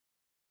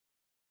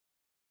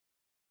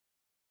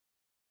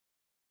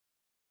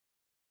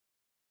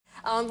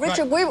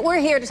Richard, we're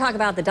here to talk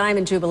about the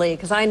Diamond Jubilee,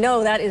 because I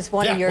know that is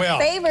one of your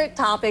favorite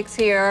topics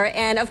here.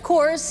 And of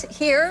course,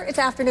 here, it's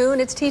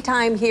afternoon, it's tea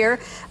time here.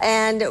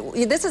 And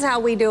this is how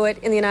we do it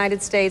in the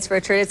United States,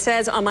 Richard. It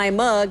says on my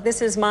mug,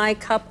 this is my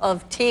cup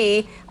of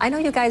tea. I know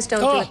you guys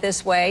don't do it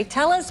this way.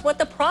 Tell us what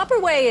the proper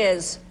way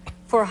is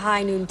for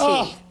high noon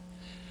tea.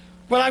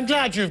 Well, I'm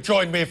glad you've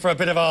joined me for a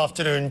bit of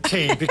afternoon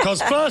tea,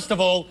 because first of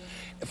all,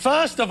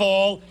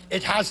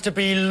 it has to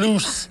be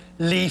loose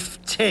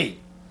leaf tea.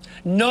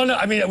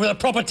 I mean, with a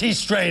proper tea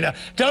strainer.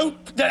 You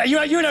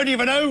don't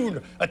even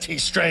own a tea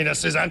strainer,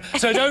 Suzanne,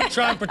 so don't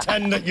try and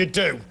pretend that you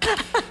do.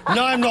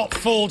 No, I'm not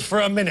fooled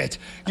for a minute.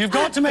 You've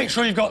got to make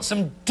sure you've got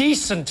some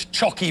decent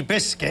chalky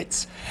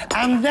biscuits,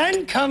 and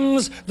then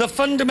comes the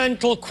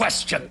fundamental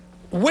question.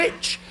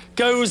 Which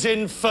goes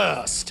in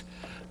first,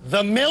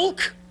 the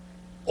milk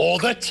or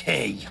the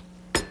tea?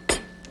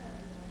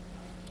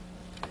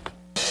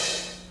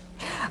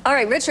 All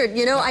right, Richard,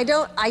 you know, I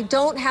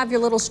don't have your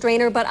little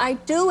strainer, but I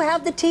do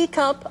have the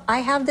teacup. I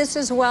have this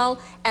as well.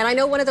 And I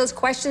know one of those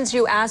questions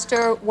you asked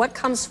her, what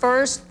comes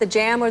first, the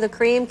jam or the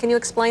cream? Can you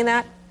explain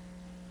that?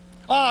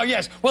 Oh,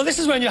 yes. Well, this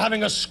is when you're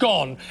having a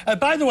scone.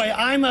 By the way,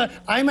 I'm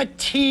a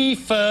tea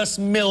first,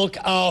 milk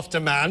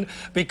after man,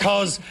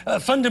 because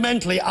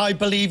fundamentally, I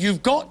believe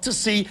you've got to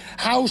see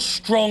how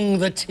strong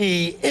the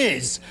tea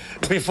is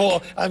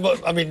before...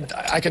 I mean,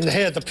 I can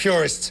hear the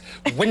purists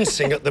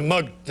wincing at the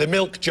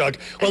milk jug.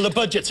 Well, the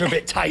budgets are a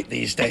bit tight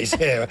these days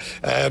here.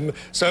 And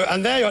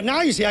there you are.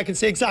 Now, you see, I can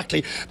see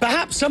exactly.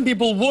 Perhaps some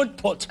people would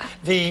put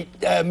the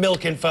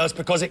milk in first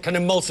because it can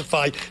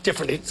emulsify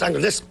differently. So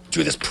let's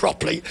do this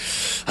properly.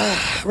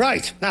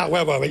 Right, now,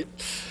 where were we?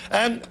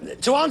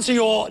 To answer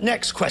your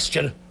next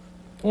question,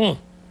 oh,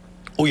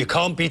 you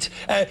can't beat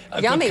a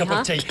Yummy, good cup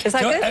of tea. Is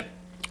that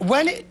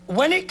good?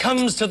 When it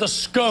comes to the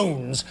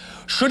scones,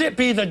 should it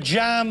be the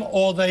jam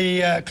or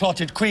the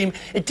clotted cream?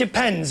 It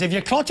depends. If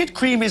your clotted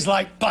cream is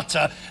like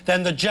butter,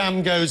 then the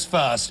jam goes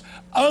first.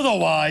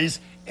 Otherwise,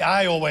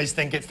 I always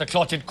think it's the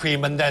clotted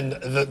cream and then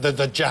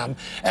the jam.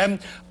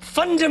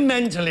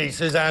 Fundamentally,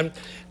 Suzanne,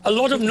 a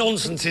lot of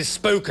nonsense is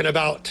spoken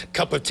about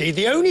cup of tea.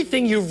 The only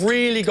thing you've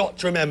really got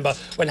to remember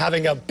when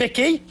having a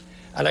bicky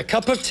and a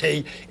cup of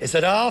tea is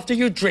that after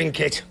you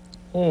drink it,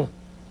 oh,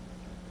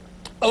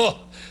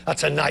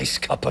 that's a nice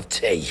cup of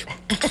tea.